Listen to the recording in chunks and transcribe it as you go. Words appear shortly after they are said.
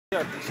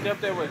Yeah, step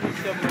that way. Keep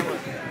stepping that way.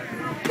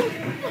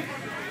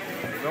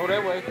 Go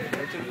that way. Go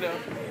to the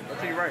left. Go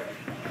to your right.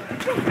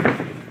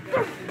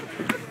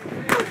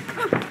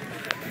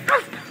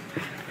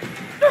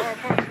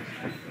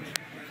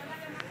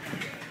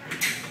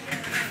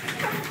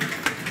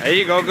 There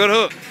you go. Good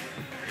hook.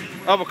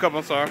 Uppercut,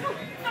 I'm sorry.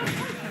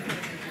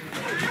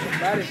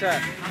 Body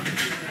shot.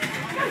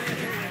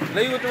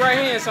 Lead with the right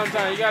hand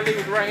sometimes. You gotta lead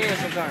with the right hand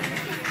sometimes.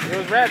 It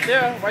was right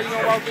there. Why you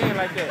gonna walk in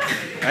like that?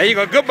 There you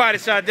go. Good body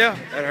shot there.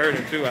 That hurt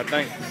him too, I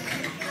think.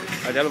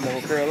 That little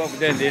more curl up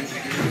with that, didn't it?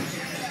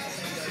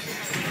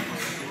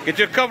 Get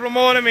you a couple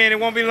more of them in. It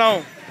won't be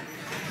long.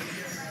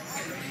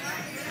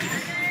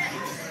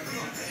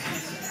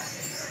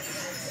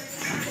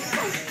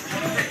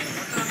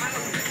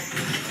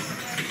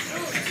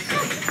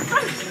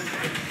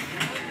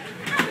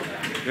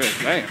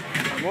 Good, man.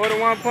 More than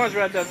one punch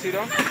right there,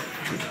 Tito.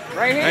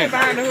 Right hand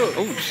behind the hook.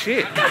 Oh,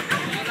 shit.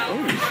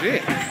 Oh,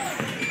 shit.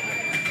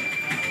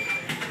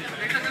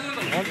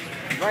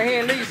 Right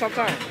hand lead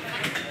sometimes.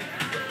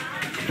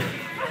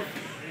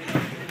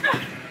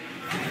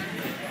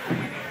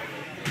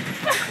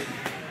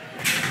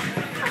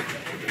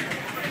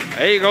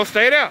 There you go.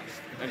 Stay there.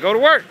 And go to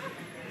work.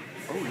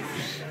 Oh,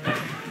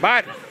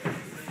 body.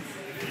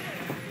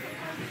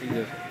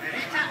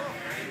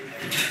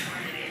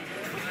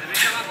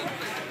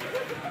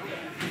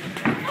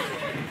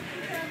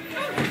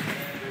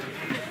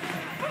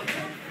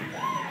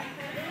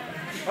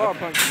 Oh,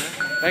 punch, man.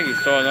 I think he's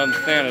starting to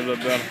understand it a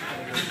little better.